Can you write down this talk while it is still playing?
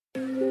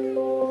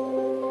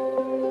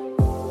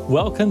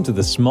Welcome to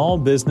the Small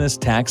Business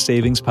Tax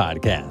Savings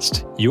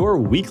Podcast, your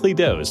weekly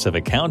dose of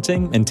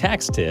accounting and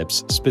tax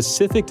tips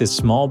specific to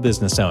small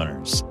business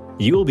owners.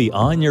 You will be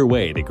on your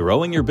way to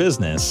growing your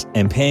business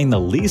and paying the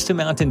least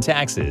amount in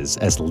taxes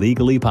as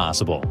legally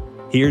possible.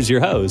 Here's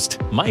your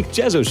host, Mike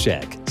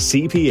Jezoshek,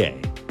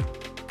 CPA.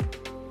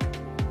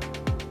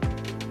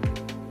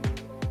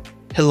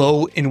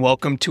 Hello and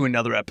welcome to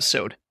another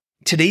episode.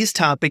 Today's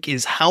topic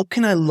is how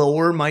can I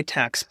lower my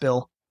tax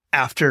bill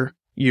after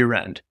year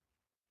end?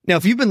 Now,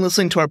 if you've been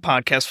listening to our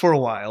podcast for a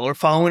while or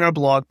following our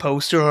blog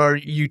post or our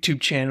YouTube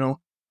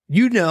channel,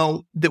 you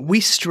know that we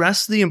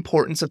stress the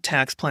importance of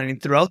tax planning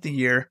throughout the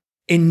year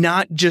and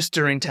not just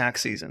during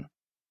tax season.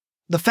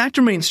 The fact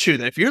remains true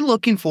that if you're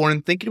looking for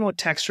and thinking about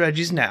tax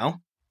strategies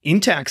now in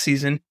tax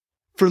season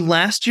for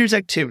last year's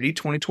activity,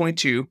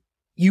 2022,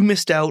 you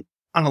missed out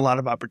on a lot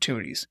of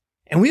opportunities.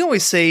 And we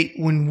always say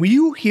when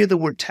you hear the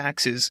word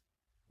taxes,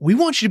 we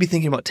want you to be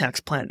thinking about tax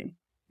planning.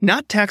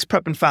 Not tax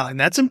prep and filing.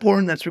 That's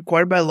important. That's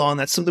required by law, and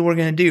that's something we're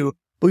going to do.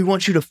 But we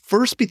want you to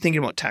first be thinking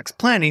about tax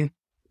planning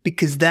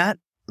because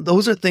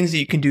those are things that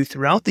you can do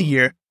throughout the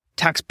year.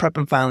 Tax prep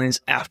and filing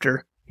is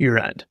after year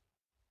end.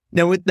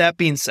 Now, with that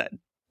being said,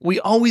 we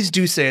always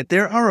do say that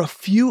there are a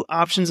few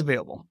options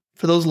available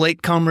for those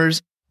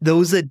latecomers,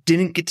 those that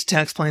didn't get to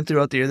tax plan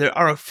throughout the year. There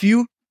are a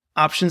few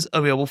options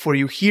available for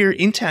you here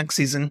in tax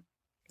season,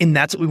 and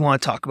that's what we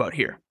want to talk about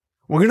here.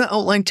 We're going to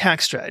outline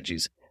tax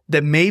strategies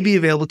that may be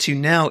available to you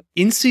now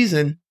in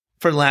season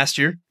for last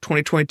year,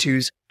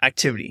 2022's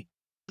activity.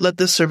 Let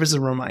this serve as a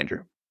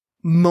reminder.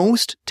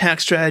 Most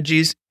tax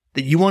strategies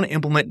that you want to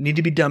implement need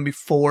to be done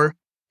before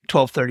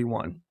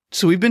 12/31.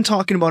 So we've been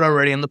talking about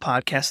already on the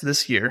podcast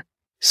this year,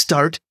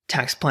 start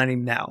tax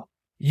planning now.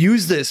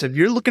 Use this. If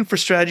you're looking for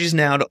strategies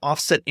now to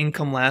offset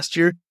income last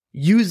year,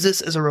 use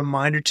this as a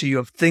reminder to you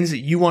of things that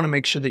you want to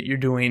make sure that you're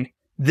doing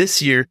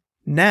this year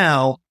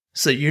now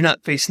so that you're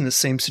not facing the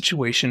same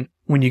situation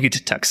when you get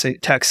to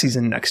tax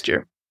season next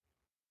year.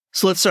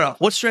 So let's start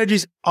off. What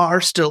strategies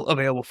are still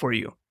available for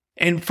you?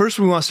 And first,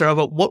 we want to start off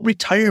about what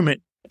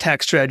retirement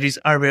tax strategies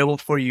are available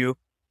for you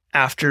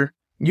after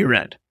year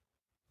end.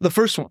 The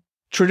first one,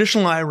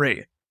 traditional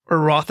IRA or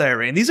Roth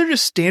IRA. And these are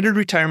just standard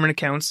retirement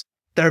accounts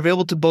that are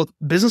available to both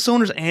business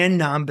owners and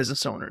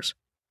non-business owners.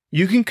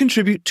 You can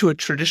contribute to a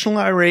traditional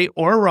IRA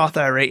or a Roth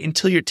IRA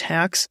until your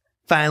tax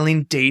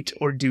filing date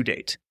or due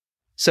date.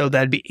 So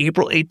that'd be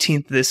April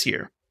 18th this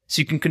year.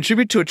 So you can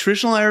contribute to a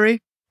traditional IRA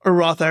or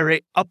Roth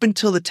IRA up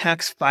until the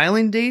tax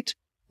filing date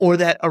or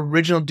that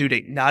original due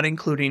date, not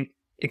including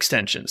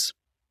extensions.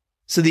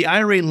 So the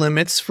IRA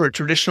limits for a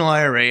traditional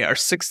IRA are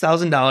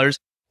 $6,000,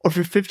 or if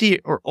you're 50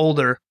 or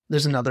older,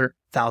 there's another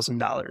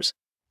 $1,000.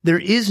 There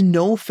is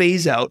no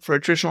phase out for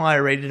a traditional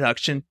IRA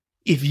deduction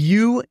if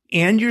you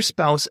and your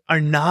spouse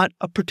are not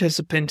a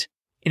participant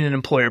in an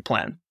employer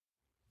plan.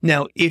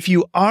 Now, if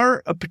you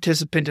are a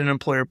participant in an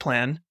employer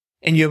plan,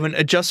 and you have an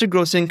adjusted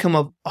gross income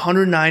of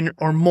 $109,000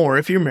 or more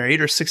if you're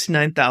married, or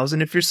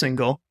 $69,000 if you're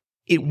single,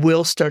 it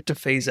will start to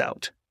phase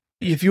out.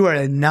 If you are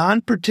a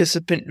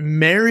non-participant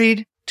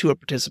married to a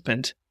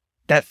participant,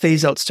 that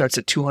phase out starts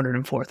at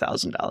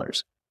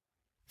 $204,000.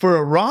 For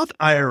a Roth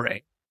IRA,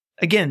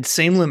 again,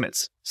 same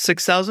limits,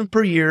 $6,000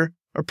 per year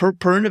or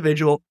per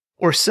individual,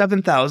 or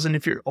 $7,000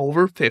 if you're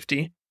over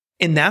 50,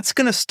 and that's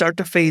going to start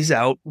to phase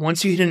out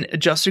once you hit an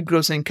adjusted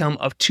gross income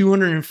of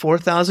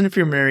 $204,000 if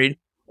you're married,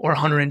 or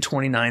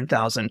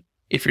 $129,000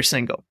 if you're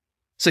single.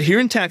 So here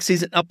in tax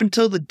season, up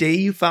until the day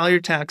you file your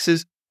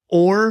taxes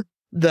or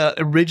the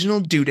original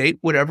due date,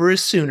 whatever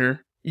is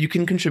sooner, you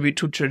can contribute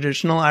to a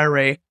traditional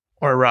IRA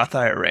or a Roth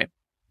IRA.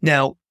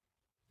 Now,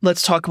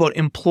 let's talk about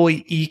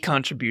employee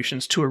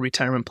contributions to a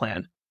retirement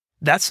plan.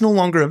 That's no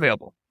longer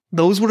available.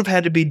 Those would have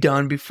had to be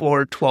done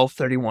before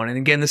 12/31. And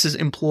again, this is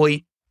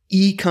employee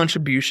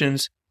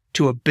contributions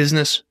to a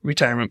business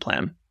retirement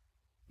plan.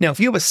 Now, if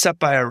you have a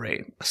SEP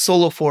IRA, a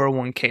solo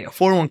 401k, a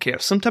 401k, or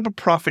some type of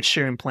profit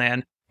sharing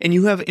plan, and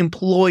you have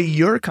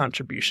employer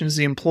contributions,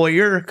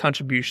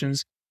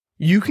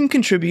 you can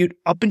contribute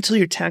up until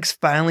your tax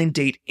filing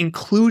date,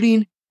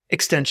 including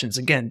extensions.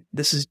 Again,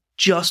 this is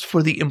just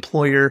for the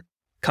employer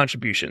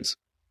contributions.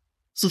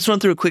 So let's run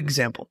through a quick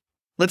example.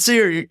 Let's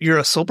say you're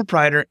a sole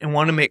proprietor and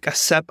want to make a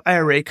SEP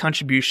IRA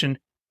contribution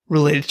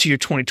related to your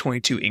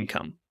 2022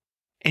 income,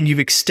 and you've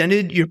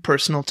extended your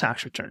personal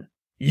tax return.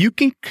 You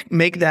can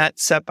make that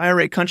SEP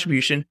IRA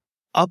contribution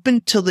up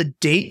until the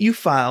date you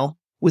file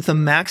with a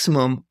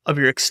maximum of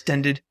your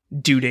extended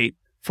due date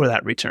for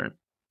that return.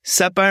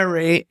 SEP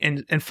IRA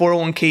and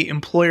 401k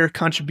employer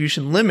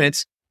contribution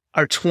limits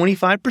are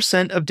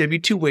 25% of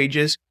W-2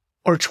 wages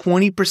or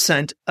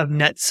 20% of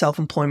net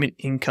self-employment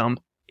income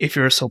if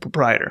you're a sole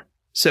proprietor.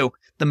 So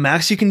the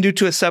max you can do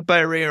to a SEP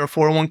IRA or a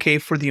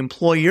 401k for the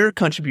employer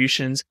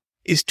contributions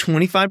is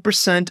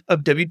 25%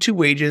 of W-2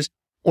 wages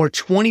or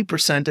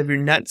 20% of your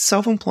net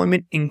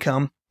self-employment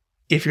income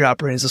if you're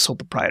operating as a sole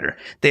proprietor.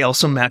 They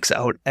also max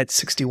out at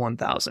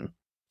 $61,000.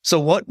 So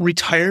what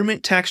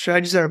retirement tax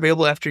strategies are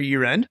available after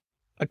year end?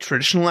 A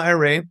traditional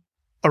IRA,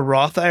 a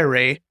Roth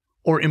IRA,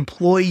 or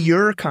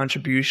employer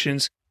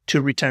contributions to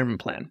a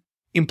retirement plan.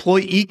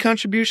 Employee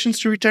contributions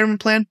to retirement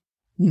plan,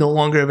 no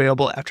longer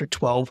available after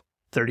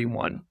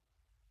 12/31.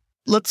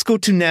 Let's go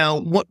to now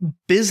what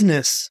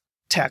business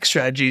tax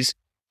strategies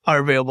are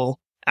available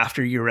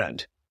after year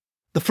end.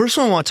 The first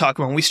one I want to talk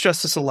about, and we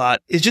stress this a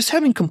lot, is just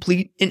having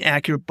complete and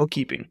accurate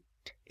bookkeeping.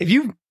 If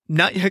you've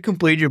not yet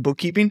completed your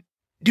bookkeeping,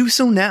 do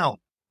so now.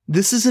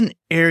 This is an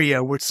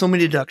area where so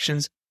many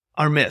deductions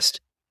are missed.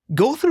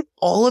 Go through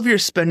all of your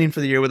spending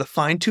for the year with a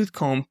fine-tooth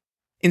comb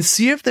and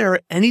see if there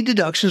are any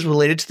deductions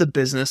related to the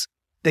business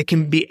that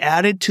can be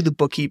added to the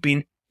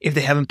bookkeeping if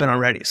they haven't been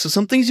already. So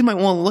some things you might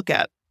want to look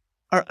at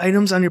are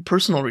items on your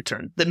personal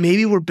return that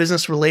maybe were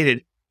business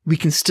related. We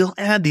can still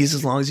add these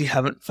as long as you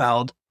haven't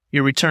filed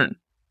your return.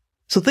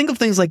 So think of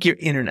things like your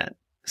internet,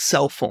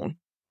 cell phone,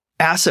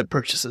 asset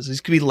purchases.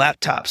 These could be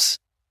laptops,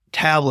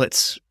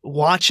 tablets,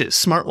 watches,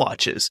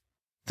 smartwatches.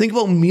 Think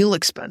about meal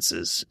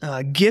expenses,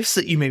 gifts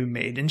that you may have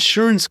made,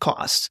 insurance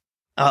costs,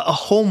 a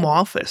home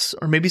office,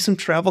 or maybe some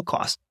travel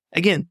costs.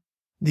 Again,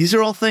 these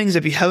are all things,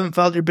 if you haven't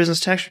filed your business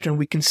tax return,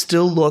 we can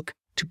still look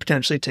to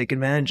potentially take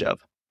advantage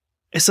of.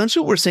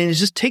 Essentially, what we're saying is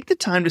just take the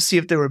time to see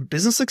if there were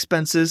business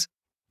expenses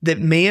that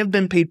may have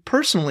been paid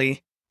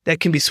personally that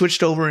can be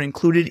switched over and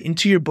included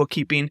into your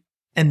bookkeeping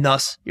and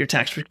thus your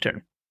tax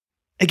return.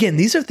 Again,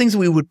 these are things that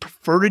we would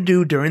prefer to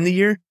do during the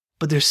year,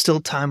 but there's still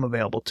time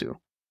available to.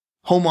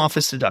 Home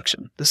office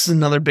deduction. This is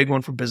another big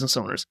one for business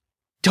owners.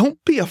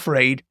 Don't be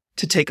afraid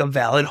to take a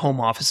valid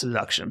home office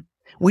deduction.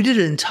 We did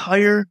an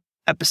entire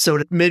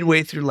episode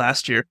midway through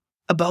last year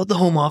about the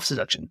home office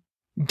deduction.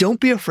 Don't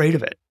be afraid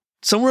of it.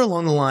 Somewhere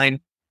along the line,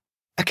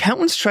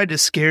 accountants tried to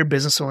scare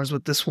business owners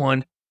with this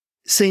one,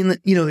 saying that,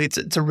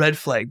 it's a red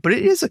flag, but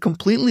it is a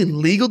completely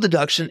legal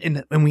deduction,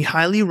 and we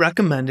highly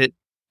recommend it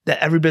that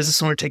every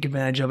business owner take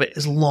advantage of it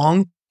as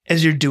long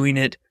as you're doing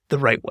it the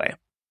right way.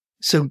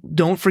 So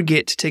don't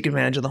forget to take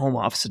advantage of the home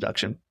office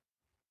deduction.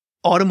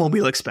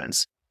 Automobile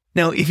expense.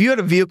 Now, if you had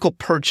a vehicle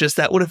purchase,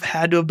 that would have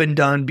had to have been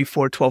done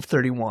before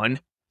 12/31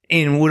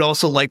 and would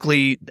also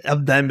likely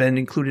have then been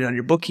included on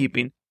your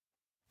bookkeeping.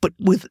 But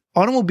with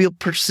automobile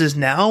purchases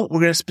now, we're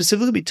going to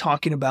specifically be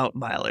talking about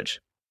mileage.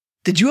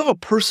 Did you have a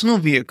personal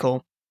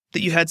vehicle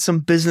that you had some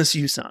business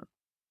use on?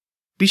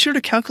 Be sure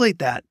to calculate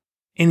that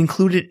and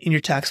include it in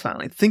your tax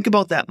filing. Think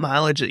about that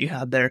mileage that you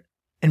had there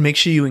and make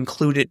sure you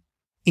include it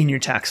in your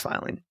tax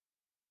filing.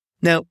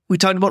 Now, we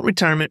talked about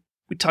retirement.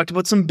 We talked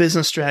about some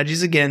business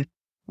strategies. Again,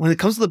 when it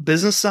comes to the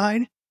business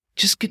side,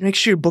 just make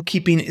sure your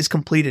bookkeeping is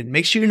completed.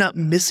 Make sure you're not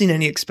missing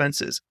any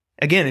expenses.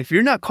 Again, if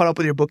you're not caught up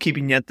with your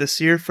bookkeeping yet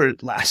this year for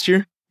last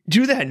year,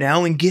 do that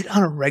now and get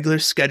on a regular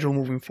schedule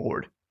moving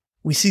forward.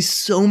 We see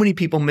so many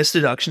people miss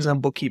deductions on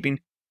bookkeeping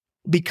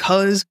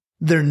because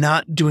they're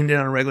not doing it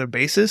on a regular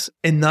basis,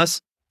 and thus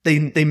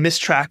they miss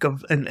track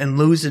of and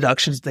lose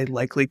deductions they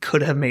likely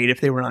could have made if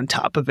they were on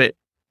top of it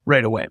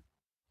right away.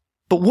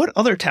 But what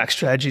other tax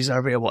strategies are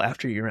available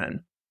after year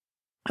end?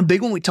 A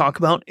big one we talk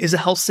about is a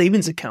health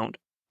savings account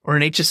or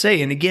an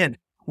HSA. And again,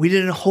 we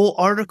did a whole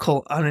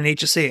article on an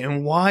HSA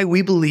and why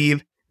we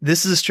believe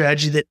this is a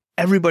strategy that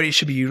everybody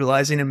should be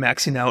utilizing and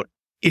maxing out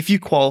if you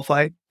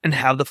qualify and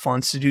have the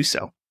funds to do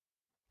so.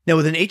 Now,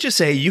 with an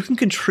HSA, you can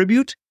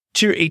contribute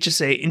to your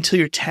HSA until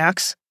your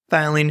tax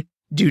filing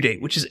due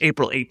date, which is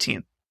April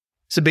 18th.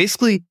 So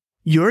basically,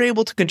 you're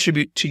able to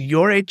contribute to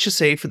your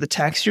HSA for the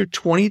tax year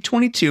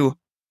 2022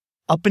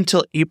 up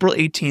until April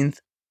 18th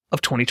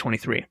of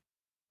 2023.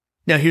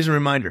 Now, here's a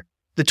reminder.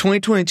 The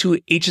 2022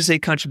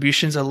 HSA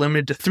contributions are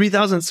limited to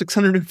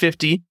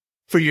 $3,650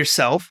 for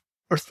yourself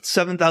or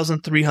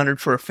 $7,300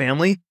 for a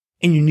family,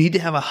 and you need to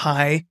have a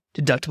high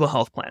deductible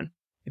health plan.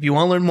 If you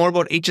want to learn more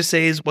about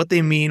HSAs, what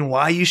they mean,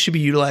 why you should be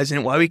utilizing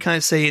it, why we kind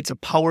of say it's a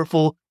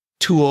powerful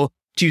tool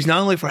to use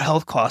not only for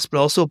health costs, but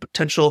also a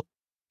potential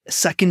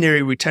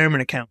secondary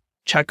retirement account,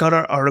 check out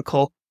our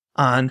article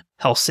on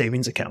health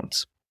savings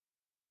accounts.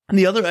 And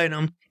the other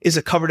item is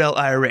a covered L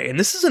IRA, and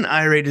this is an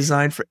IRA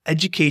designed for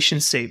education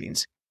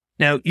savings.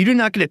 Now, you do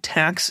not get a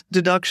tax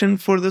deduction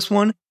for this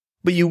one,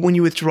 but when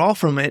you withdraw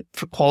from it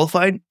for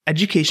qualified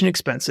education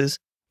expenses,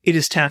 it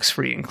is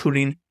tax-free,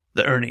 including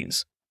the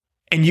earnings.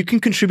 And you can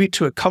contribute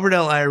to a covered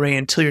L IRA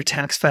until your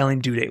tax filing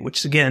due date,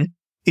 which again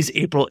is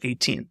April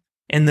 18th.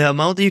 And the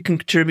amount that you can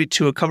contribute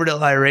to a covered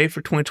L IRA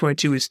for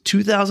 2022 is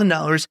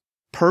 $2,000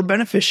 per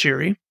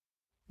beneficiary.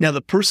 Now,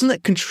 the person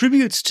that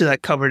contributes to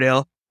that covered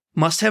L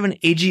must have an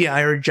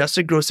AGI or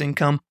adjusted gross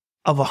income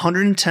of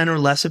 110 or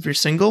less if you're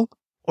single,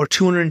 or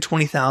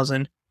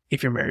 220,000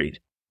 if you're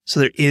married. So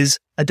there is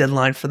a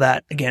deadline for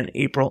that, again,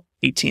 April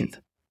 18th.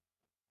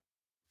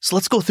 So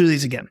let's go through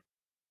these again.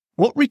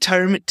 What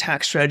retirement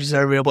tax strategies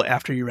are available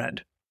after year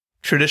end?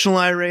 Traditional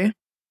IRA,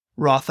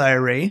 Roth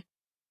IRA,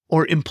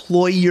 or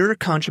employer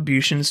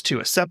contributions to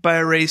a SEP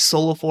IRA,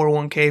 solo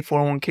 401k,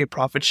 401k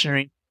profit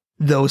sharing,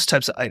 those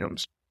types of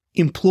items.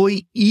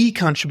 Employee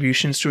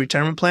contributions to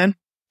retirement plan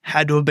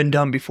had to have been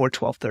done before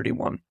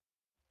 12/31.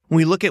 When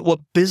we look at what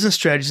business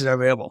strategies are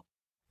available,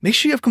 make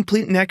sure you have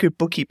complete and accurate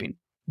bookkeeping.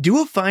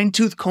 Do a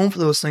fine-tooth comb for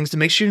those things to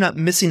make sure you're not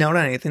missing out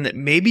on anything that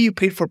maybe you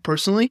paid for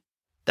personally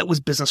that was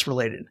business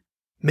related.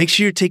 Make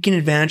sure you're taking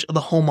advantage of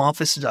the home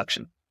office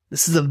deduction.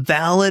 This is a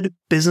valid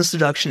business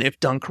deduction if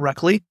done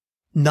correctly.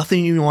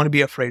 Nothing you want to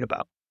be afraid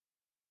about.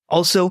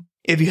 Also,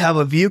 if you have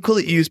a vehicle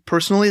that you use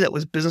personally that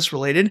was business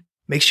related,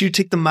 make sure you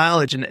take the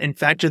mileage and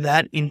factor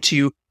that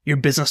into your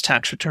business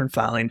tax return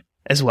filing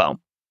as well.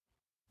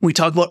 We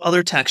talk about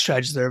other tax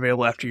strategies that are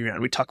available after year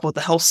end. We talk about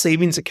the health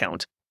savings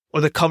account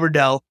or the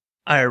Coverdell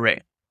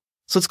IRA.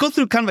 So let's go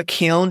through kind of a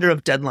calendar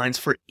of deadlines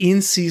for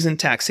in-season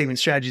tax saving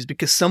strategies,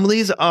 because some of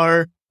these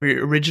are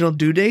your original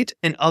due date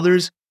and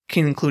others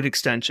can include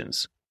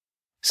extensions.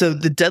 So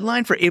the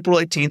deadline for April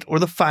 18th, or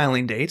the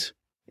filing date,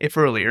 if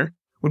earlier,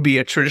 would be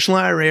a traditional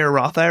IRA or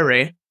Roth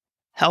IRA,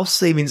 health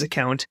savings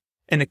account,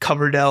 and a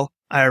Coverdell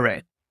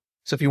IRA.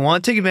 So if you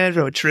want to take advantage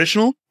of a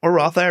traditional or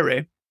Roth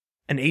IRA,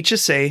 an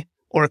HSA,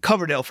 or a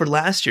Coverdell for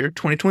last year,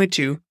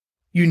 2022,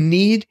 you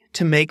need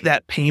to make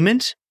that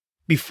payment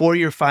before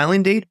your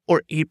filing date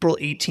or April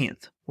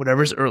 18th,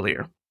 whatever's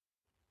earlier.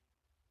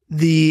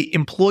 The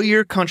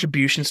employer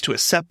contributions to a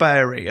SEP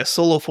IRA, a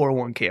solo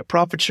 401k, a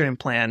profit sharing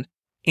plan,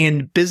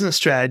 and business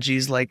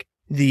strategies like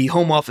the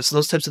home office,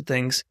 those types of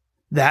things,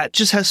 that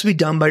just has to be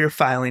done by your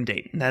filing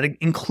date. And that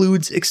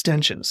includes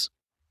extensions.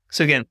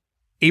 So again,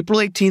 April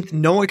 18th,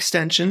 no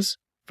extensions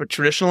for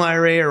traditional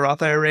IRA or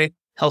Roth IRA,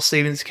 health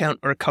savings account,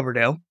 or a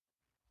Coverdell.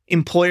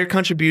 Employer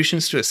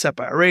contributions to a SEP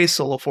IRA,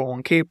 solo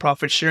 401k,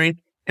 profit sharing,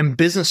 and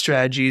business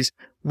strategies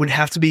would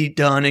have to be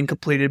done and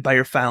completed by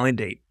your filing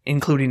date,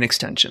 including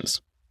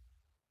extensions.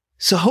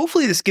 So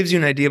hopefully this gives you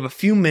an idea of a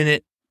few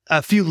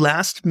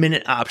last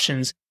minute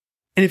options.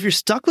 And if you're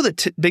stuck with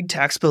a big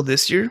tax bill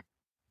this year,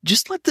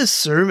 just let this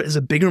serve as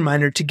a big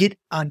reminder to get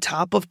on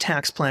top of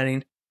tax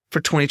planning for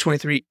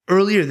 2023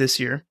 earlier this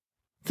year,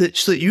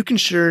 so that you can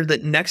ensure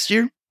that next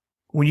year,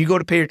 when you go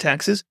to pay your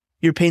taxes,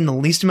 you're paying the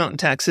least amount in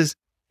taxes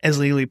as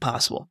legally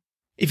possible.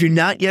 If you're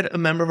not yet a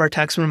member of our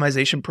tax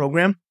minimization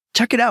program,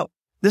 check it out.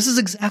 This is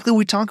exactly what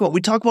we talk about.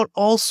 We talk about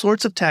all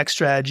sorts of tax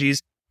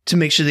strategies to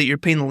make sure that you're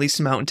paying the least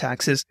amount in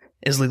taxes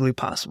as legally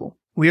possible.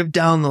 We have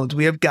downloads,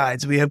 we have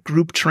guides, we have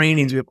group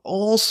trainings, we have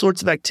all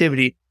sorts of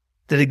activity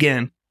that,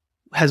 again,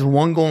 has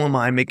one goal in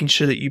mind, making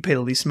sure that you pay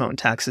the least amount in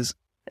taxes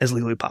as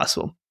legally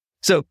possible.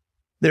 So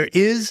there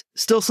is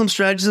still some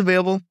strategies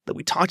available that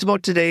we talked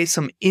about today,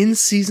 some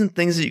in-season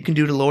things that you can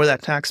do to lower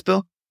that tax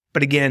bill.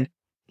 But again,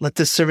 let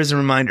this serve as a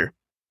reminder.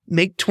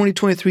 Make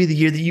 2023 the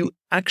year that you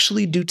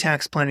actually do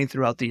tax planning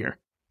throughout the year.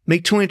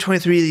 Make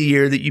 2023 the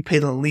year that you pay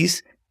the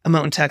least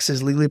amount in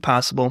taxes legally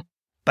possible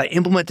by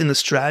implementing the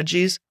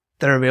strategies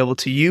that are available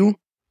to you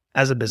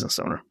as a business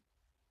owner.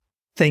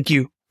 Thank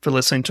you for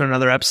listening to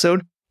another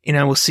episode, and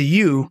I will see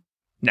you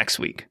next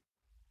week.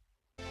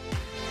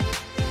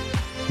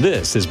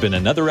 This has been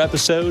another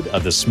episode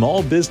of the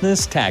Small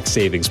Business Tax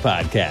Savings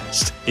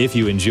Podcast. If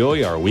you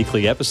enjoy our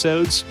weekly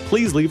episodes,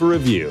 please leave a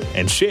review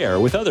and share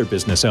with other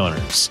business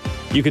owners.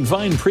 You can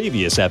find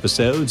previous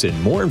episodes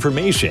and more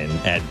information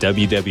at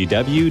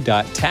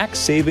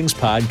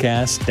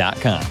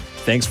www.taxsavingspodcast.com.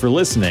 Thanks for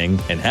listening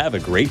and have a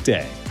great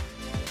day.